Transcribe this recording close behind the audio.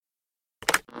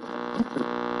The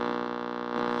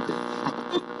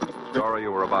story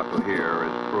you were about to hear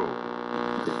is true.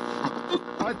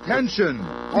 Attention,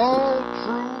 all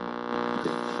true.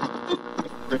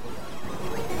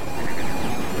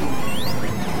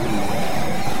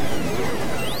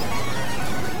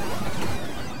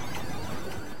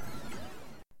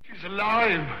 She's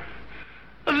alive!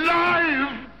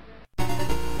 Alive!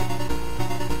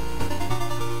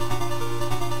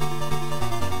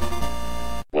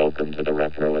 Welcome to the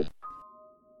Retro.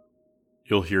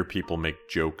 You'll hear people make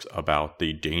jokes about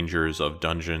the dangers of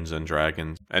Dungeons and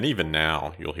Dragons. And even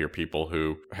now, you'll hear people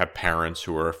who have parents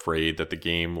who are afraid that the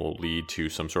game will lead to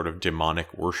some sort of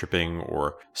demonic worshipping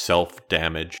or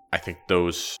self-damage. I think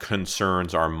those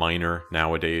concerns are minor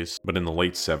nowadays. But in the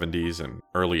late 70s and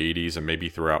early 80s, and maybe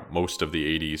throughout most of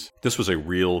the 80s, this was a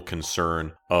real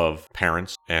concern of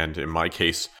parents, and in my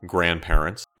case,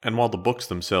 grandparents. And while the books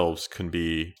themselves can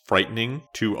be frightening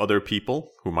to other people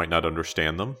who might not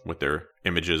understand them with their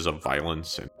images of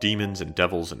violence and demons and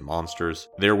devils and monsters,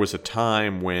 there was a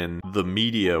time when the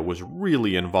media was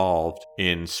really involved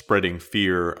in spreading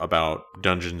fear about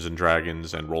Dungeons and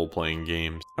Dragons and role-playing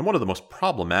games. And one of the most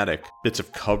problematic bits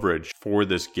of coverage for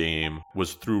this game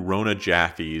was through Rona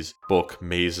Jaffe's book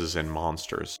Mazes and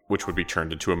Monsters, which would be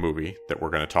turned into a movie that we're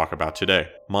going to talk about today.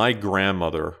 My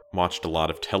grandmother watched a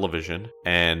lot of television,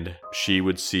 and she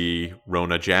would see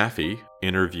Rona Jaffe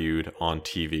interviewed on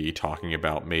TV talking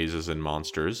about mazes and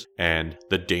monsters and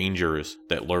the dangers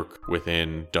that lurk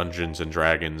within Dungeons and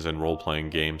Dragons and role-playing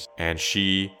games. And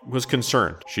she was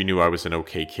concerned. She knew I was an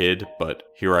okay kid, but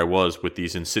here I was with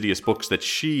these insidious books that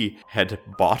she had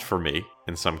bought for me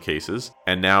in some cases.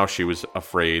 And now she was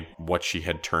afraid what she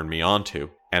had turned me on to.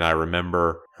 And I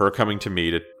remember her coming to me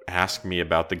to ask me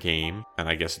about the game, and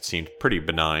I guess it seemed pretty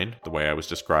benign the way I was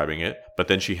describing it, but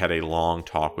then she had a long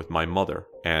talk with my mother,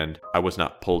 and I was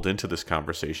not pulled into this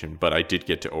conversation, but I did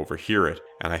get to overhear it,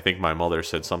 and I think my mother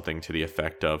said something to the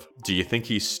effect of, "Do you think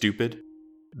he's stupid?"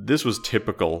 This was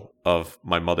typical of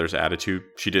my mother's attitude.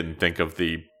 She didn't think of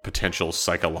the potential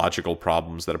psychological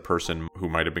problems that a person who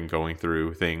might have been going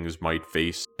through things might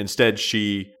face. Instead,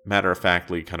 she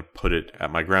matter-of-factly kind of put it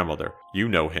at my grandmother. "You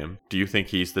know him. Do you think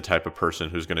he's the type of person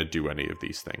who's going to do any of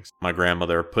these things?" My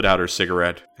grandmother put out her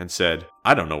cigarette and said,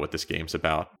 "I don't know what this game's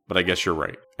about, but I guess you're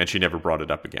right." And she never brought it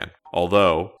up again.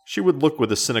 Although, she would look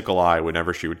with a cynical eye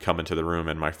whenever she would come into the room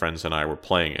and my friends and I were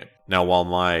playing it. Now, while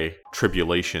my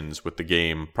tribulations with the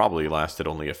game probably lasted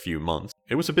only a few months,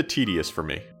 it was a bit tedious for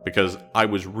me because I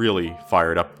was really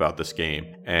fired up about this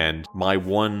game, and my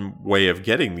one way of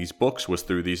getting these books was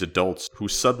through these adults who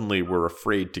suddenly were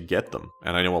afraid to get them.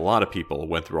 And I know a lot of people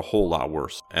went through a whole lot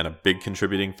worse, and a big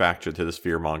contributing factor to this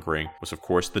fear-mongering was of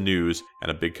course the news,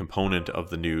 and a big component of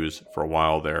the news for a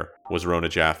while there was Rona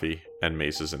Jaffe and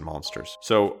Mazes and Monsters.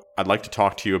 So I'd like to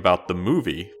talk to you about the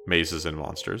movie Mazes and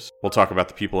Monsters. We'll talk about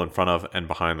the people in front of and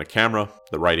behind the camera,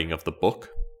 the writing of the book,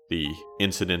 the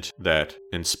incident that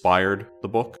inspired the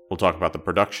book. We'll talk about the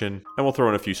production, and we'll throw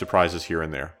in a few surprises here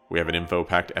and there. We have an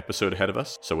info-packed episode ahead of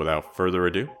us, so without further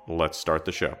ado, let's start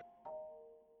the show.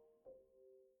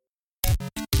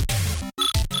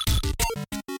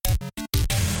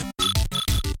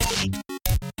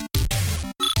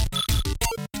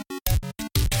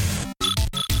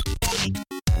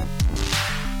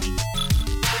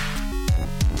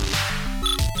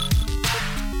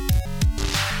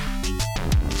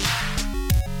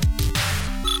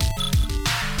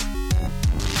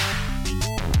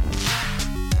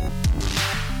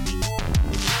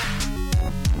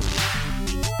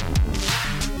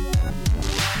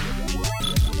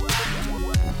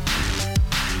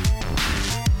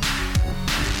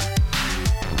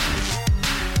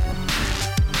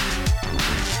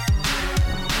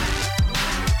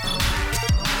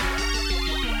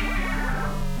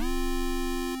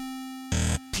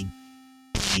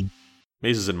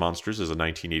 Mazes and Monsters is a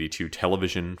 1982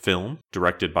 television film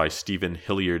directed by Stephen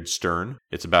Hilliard Stern.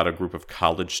 It's about a group of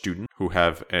college students who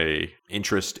have an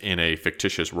interest in a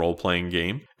fictitious role-playing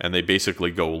game, and they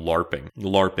basically go LARPing.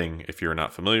 LARPing, if you're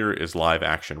not familiar, is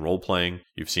live-action role-playing.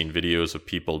 You've seen videos of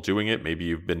people doing it. Maybe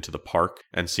you've been to the park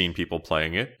and seen people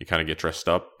playing it. You kind of get dressed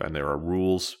up, and there are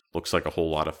rules. Looks like a whole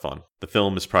lot of fun. The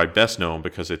film is probably best known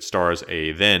because it stars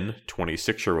a then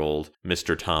 26-year-old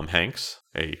Mr. Tom Hanks,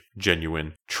 a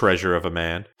genuine treasure of a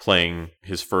man, playing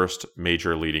his first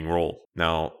major leading role.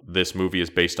 Now, this movie is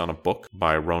based on a book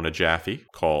by Rona Jaffe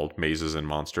called Mazes and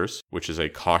Monsters, which is a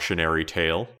cautionary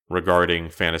tale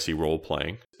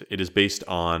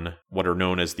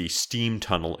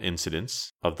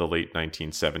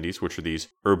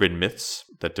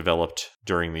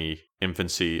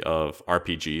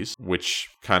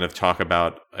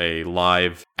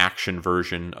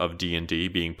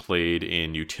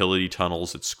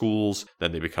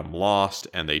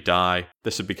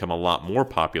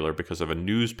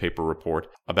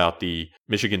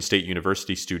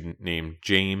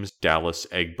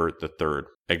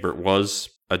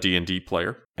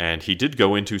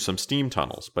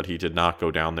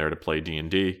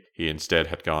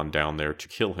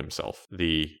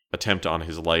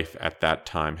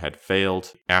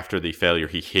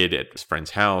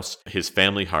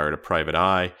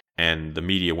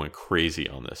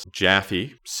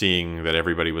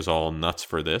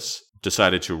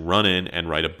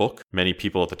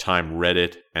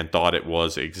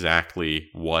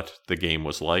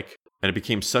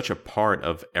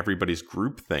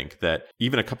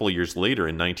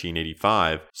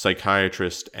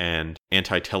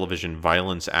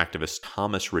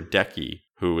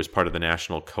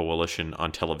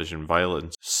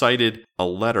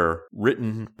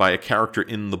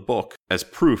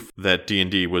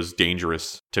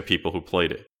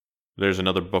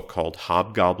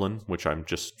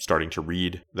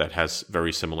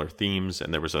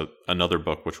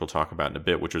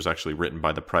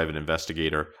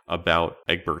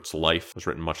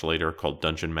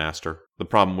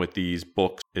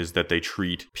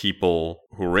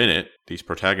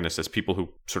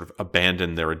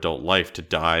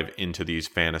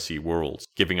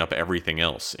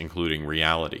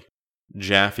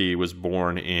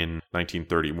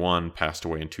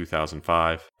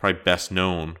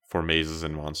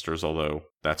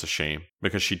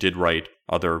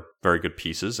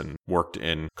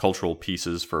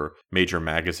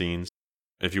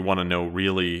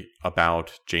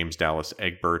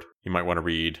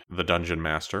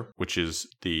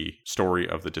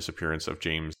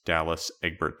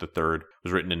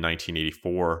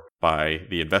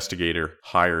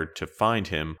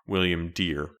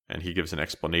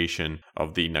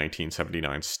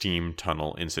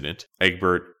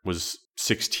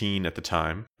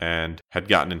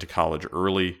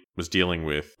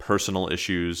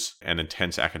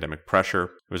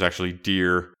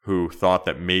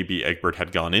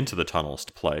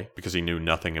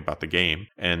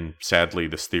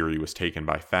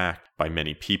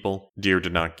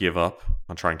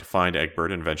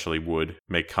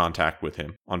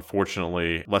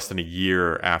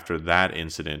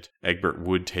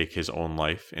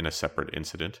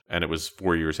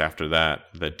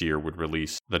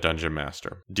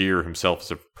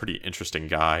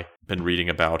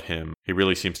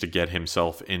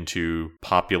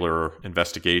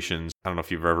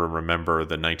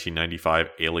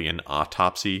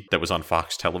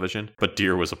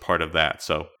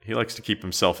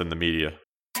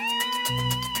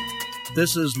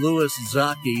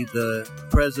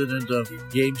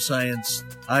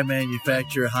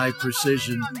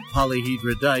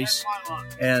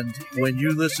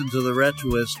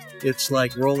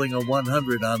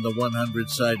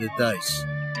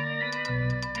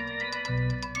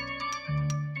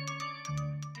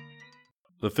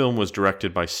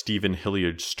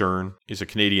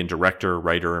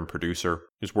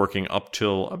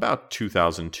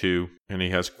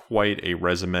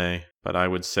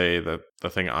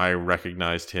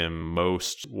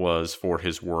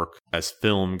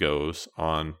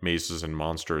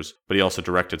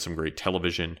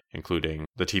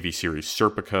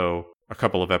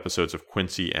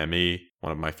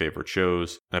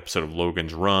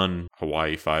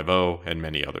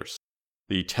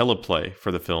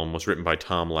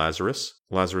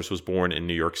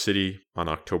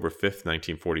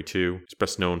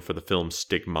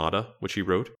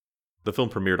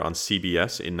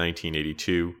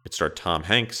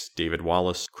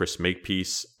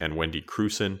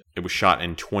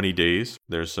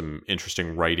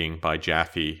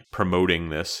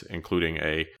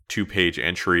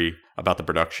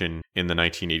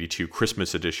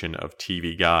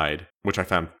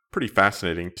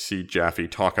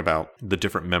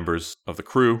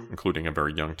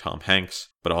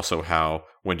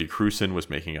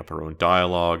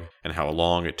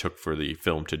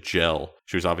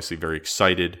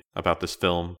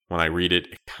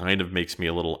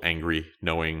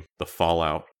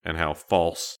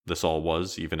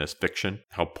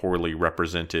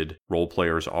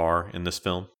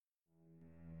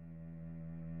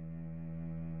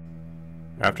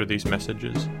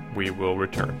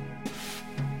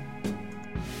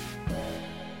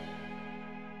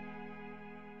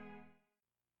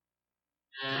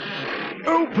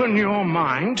Open your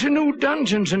mind to new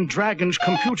Dungeons & Dragons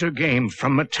computer game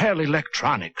from Mattel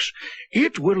Electronics.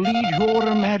 It will lead your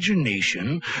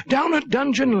imagination down a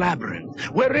dungeon labyrinth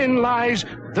wherein lies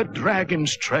the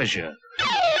dragon's treasure.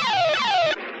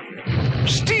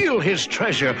 Steal his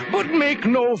treasure, but make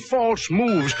no false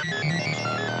moves.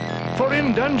 For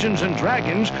in Dungeons &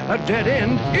 Dragons, a dead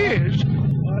end is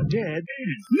a dead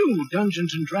end. New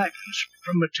Dungeons & Dragons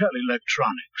from Mattel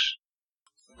Electronics.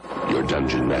 Your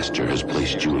dungeon master has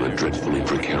placed you in a dreadfully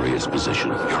precarious position.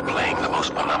 You're playing the most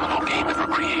phenomenal game ever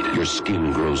created. Your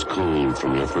skin grows cold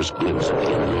from your first glimpse of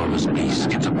the enormous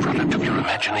beast. It's a product of your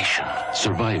imagination.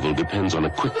 Survival depends on a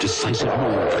quick, decisive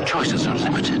move. Your choices are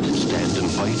limited. Stand and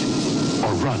fight,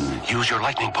 or run. Use your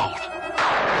lightning bolt.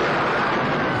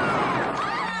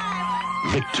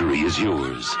 Victory is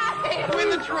yours. Win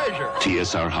the treasure.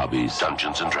 TSR Hobbies,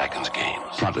 Dungeons & Dragons games.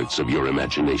 Products of your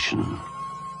imagination.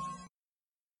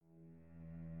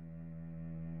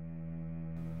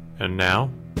 And now,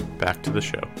 back to the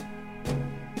show.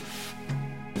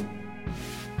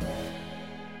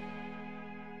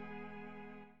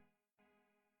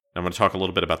 I'm going to talk a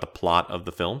little bit about the plot of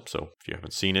the film, so if you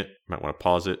haven't seen it, you might want to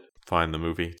pause it, find the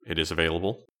movie. It is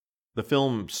available. The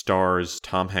film stars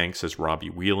Tom Hanks as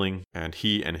Robbie Wheeling, and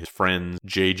he and his friends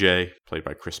JJ, played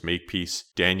by Chris Makepeace,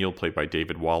 Daniel, played by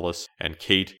David Wallace, and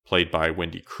Kate, played by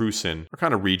Wendy Crewson, are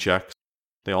kind of rejects.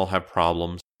 They all have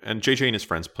problems. And JJ and his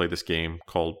friends play this game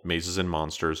called Mazes and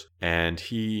Monsters, and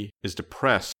he is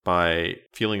depressed by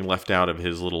feeling left out of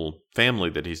his little family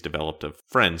that he's developed of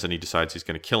friends, and he decides he's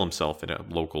going to kill himself in a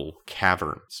local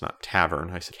cavern. It's not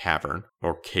tavern, I said cavern,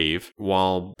 or cave.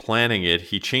 While planning it,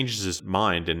 he changes his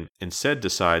mind and instead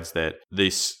decides that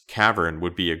this cavern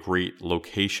would be a great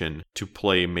location to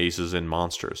play Mazes and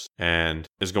Monsters, and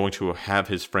is going to have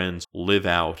his friends live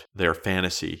out their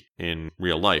fantasy in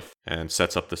real life, and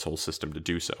sets up this whole system to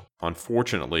do so.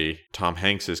 Unfortunately, Tom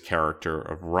Hanks' character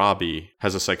of Robbie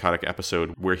has a psychotic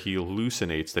episode where he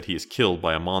hallucinates that he is killed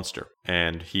by a monster,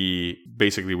 and he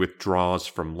basically withdraws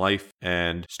from life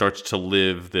and starts to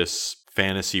live this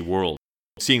fantasy world,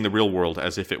 seeing the real world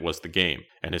as if it was the game.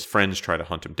 And his friends try to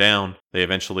hunt him down. They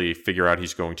eventually figure out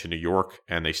he's going to New York,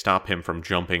 and they stop him from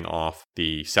jumping off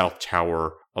the South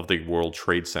Tower of the World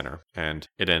Trade Center. And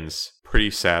it ends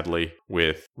pretty sadly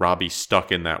with Robbie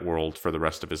stuck in that world for the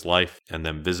rest of his life and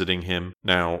them visiting him.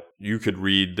 Now, you could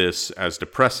read this as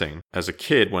depressing. As a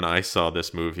kid, when I saw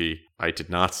this movie, I did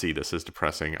not see this as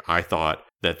depressing. I thought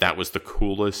that was the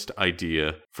coolest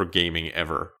idea for gaming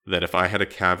ever. That if I had a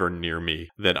cavern near me,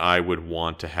 that I would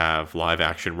want to have live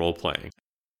action role playing.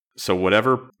 So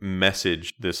whatever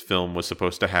message this film was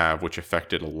supposed to have, which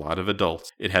affected a lot of adults,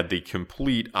 it had the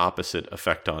complete opposite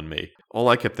effect on me. All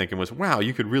I kept thinking was, wow,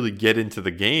 you could really get into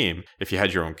the game if you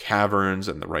had your own caverns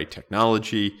and the right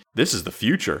technology. This is the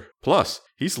future. Plus,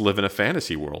 he's living a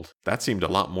fantasy world. That seemed a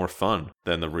lot more fun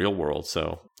than the real world,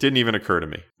 so didn't even occur to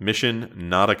me. Mission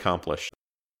not accomplished.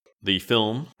 The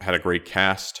film had a great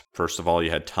cast. First of all, you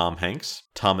had Tom Hanks.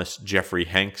 Thomas Jeffrey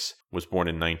Hanks was born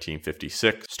in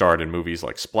 1956, starred in movies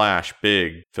like Splash,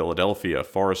 Big, Philadelphia,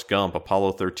 Forrest Gump,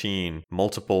 Apollo 13,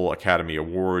 multiple Academy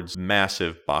Awards,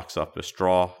 massive box office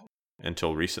draw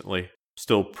until recently.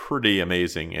 Still pretty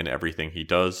amazing in everything he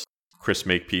does. Chris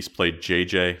Makepeace played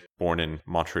JJ, born in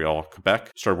Montreal,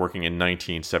 Quebec. Started working in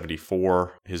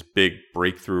 1974. His big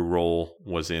breakthrough role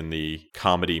was in the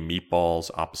comedy Meatballs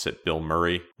opposite Bill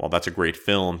Murray. While that's a great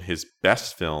film, his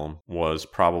best film was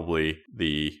probably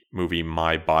the movie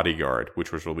My Bodyguard,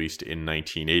 which was released in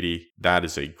 1980. That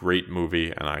is a great movie,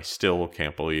 and I still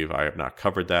can't believe I have not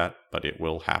covered that, but it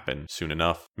will happen soon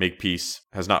enough. Makepeace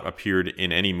has not appeared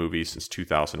in any movie since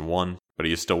 2001. But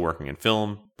he is still working in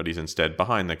film, but he's instead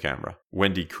behind the camera.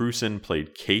 Wendy Crewson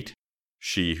played Kate,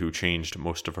 she who changed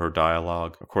most of her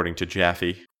dialogue, according to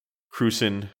Jaffe.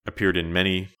 Crewson appeared in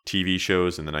many TV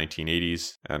shows in the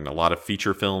 1980s and a lot of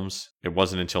feature films. It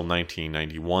wasn't until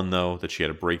 1991, though, that she had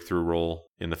a breakthrough role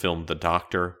in the film The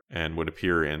Doctor and would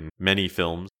appear in many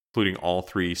films, including all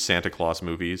three Santa Claus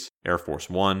movies, Air Force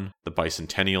One, The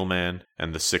Bicentennial Man,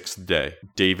 and The Sixth Day.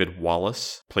 David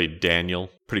Wallace played Daniel.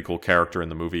 Pretty cool character in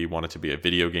the movie. He wanted to be a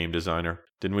video game designer.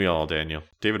 Didn't we all, Daniel?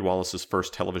 David Wallace's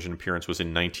first television appearance was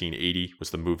in 1980,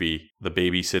 was the movie The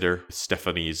Babysitter with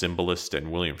Stephanie Zimbalist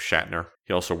and William Shatner.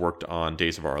 He also worked on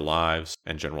Days of Our Lives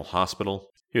and General Hospital.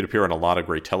 He would appear on a lot of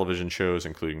great television shows,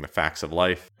 including The Facts of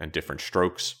Life and Different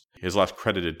Strokes. His last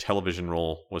credited television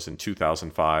role was in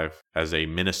 2005 as a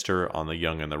minister on The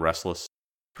Young and the Restless.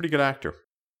 Pretty good actor.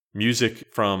 Music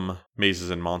from Mazes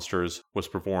and Monsters was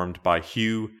performed by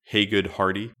Hugh Haygood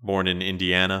Hardy, born in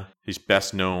Indiana. He's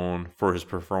best known for his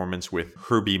performance with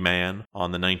Herbie Mann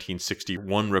on the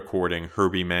 1961 recording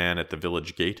Herbie Mann at the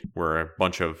Village Gate, where a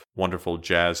bunch of wonderful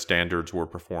jazz standards were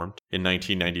performed. In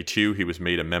 1992, he was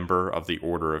made a member of the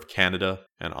Order of Canada,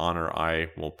 an honor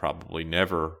I will probably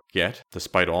never get,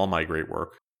 despite all my great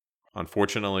work.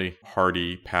 Unfortunately,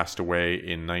 Hardy passed away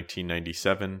in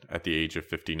 1997 at the age of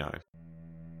 59.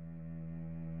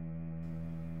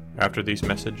 After these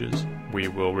messages, we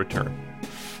will return.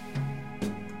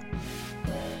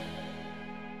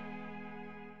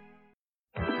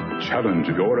 Challenge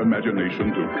your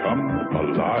imagination to come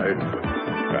alive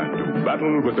and to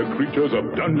battle with the creatures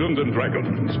of Dungeons and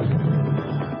Dragons.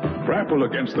 Grapple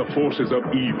against the forces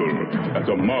of evil as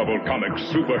a Marvel Comics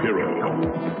superhero.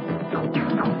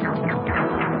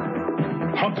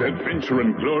 Hunt adventure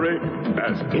and glory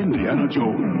as Indiana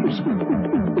Jones.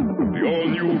 The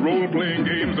all-new role-playing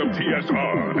games of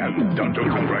TSR and Dungeons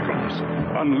 & Dragons.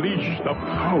 Unleash the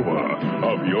power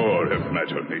of your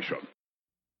imagination.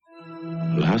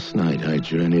 Last night, I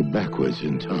journeyed backwards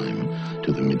in time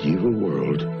to the medieval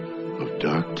world of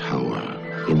Dark Tower.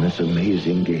 In this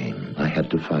amazing game, I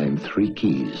had to find 3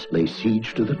 keys, lay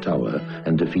siege to the tower,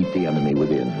 and defeat the enemy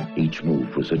within. Each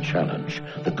move was a challenge.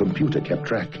 The computer kept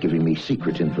track, giving me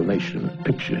secret information,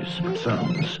 pictures,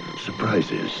 sounds,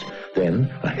 surprises.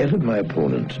 Then, ahead of my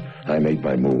opponent, I made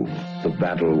my move. The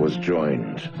battle was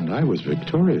joined, and I was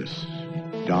victorious.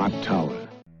 Dark Tower.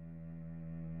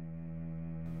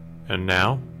 And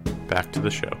now, back to the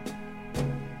show.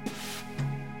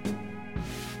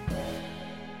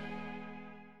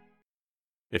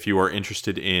 If you are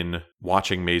interested in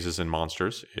watching Mazes and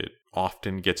Monsters, it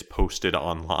often gets posted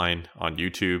online on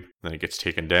YouTube, then it gets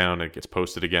taken down, it gets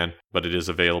posted again, but it is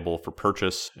available for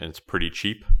purchase, and it's pretty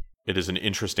cheap. It is an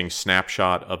interesting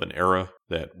snapshot of an era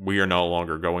that we are no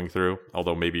longer going through,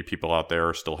 although maybe people out there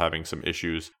are still having some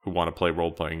issues who want to play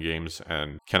role-playing games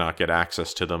and cannot get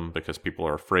access to them because people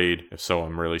are afraid. If so,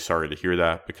 I'm really sorry to hear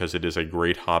that, because it is a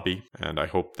great hobby, and I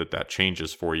hope that that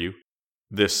changes for you.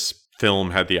 This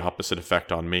film had the opposite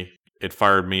effect on me. It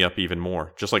fired me up even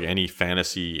more, just like any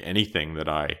fantasy, anything that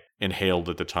I inhaled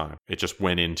at the time. It just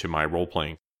went into my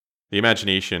role-playing. The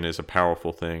imagination is a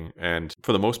powerful thing, and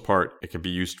for the most part, it can be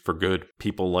used for good.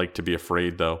 People like to be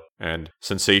afraid, though, and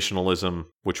sensationalism,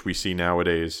 which we see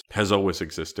nowadays, has always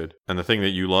existed. And the thing that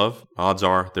you love, odds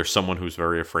are there's someone who's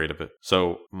very afraid of it.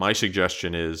 So my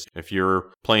suggestion is, if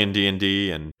you're playing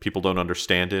D&D and people don't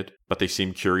understand it, but they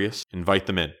seem curious, invite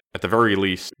them in. At the very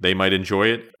least, they might enjoy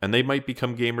it, and they might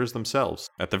become gamers themselves.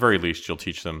 At the very least, you'll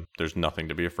teach them there's nothing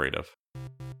to be afraid of.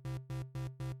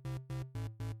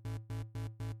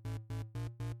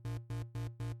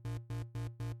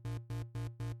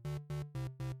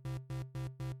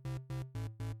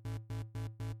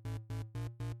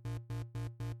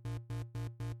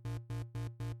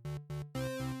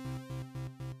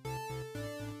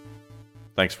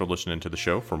 Thanks for listening to the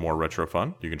show. For more retro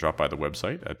fun, you can drop by the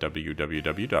website at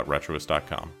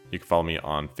www.retroist.com. You can follow me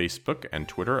on Facebook and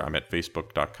Twitter. I'm at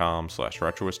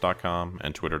facebook.com/retroist.com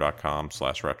and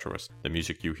twitter.com/retroist. The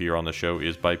music you hear on the show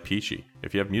is by Peachy.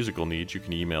 If you have musical needs, you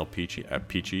can email Peachy at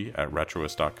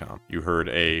retroist.com. You heard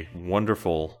a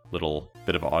wonderful little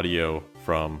bit of audio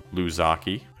from Lou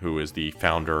Zocchi, who is the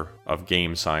founder of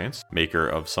Game Science, maker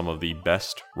of some of the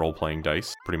best role-playing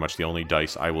dice, pretty much the only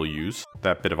dice I will use.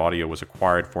 That bit of audio was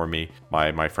acquired for me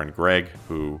by my friend Greg,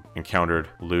 who encountered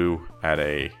Lou at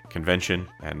a convention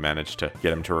and managed to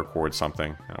get him to record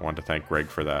something. And I wanted to thank Greg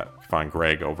for that. You can find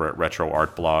Greg over at Retro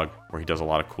Art Blog, where he does a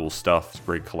lot of cool stuff. He's a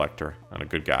great collector and a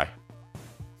good guy.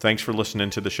 Thanks for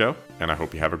listening to the show, and I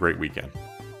hope you have a great weekend.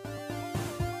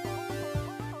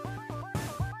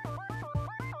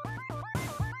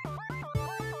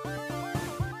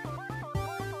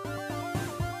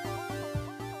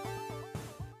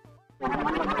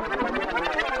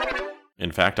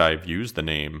 In fact, I've used the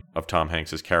name of Tom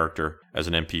Hanks' character as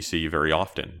an NPC very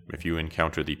often. If you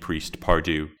encounter the priest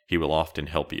Pardieu, he will often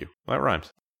help you. That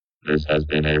rhymes. This has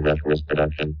been a Retroist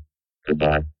production.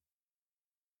 Goodbye.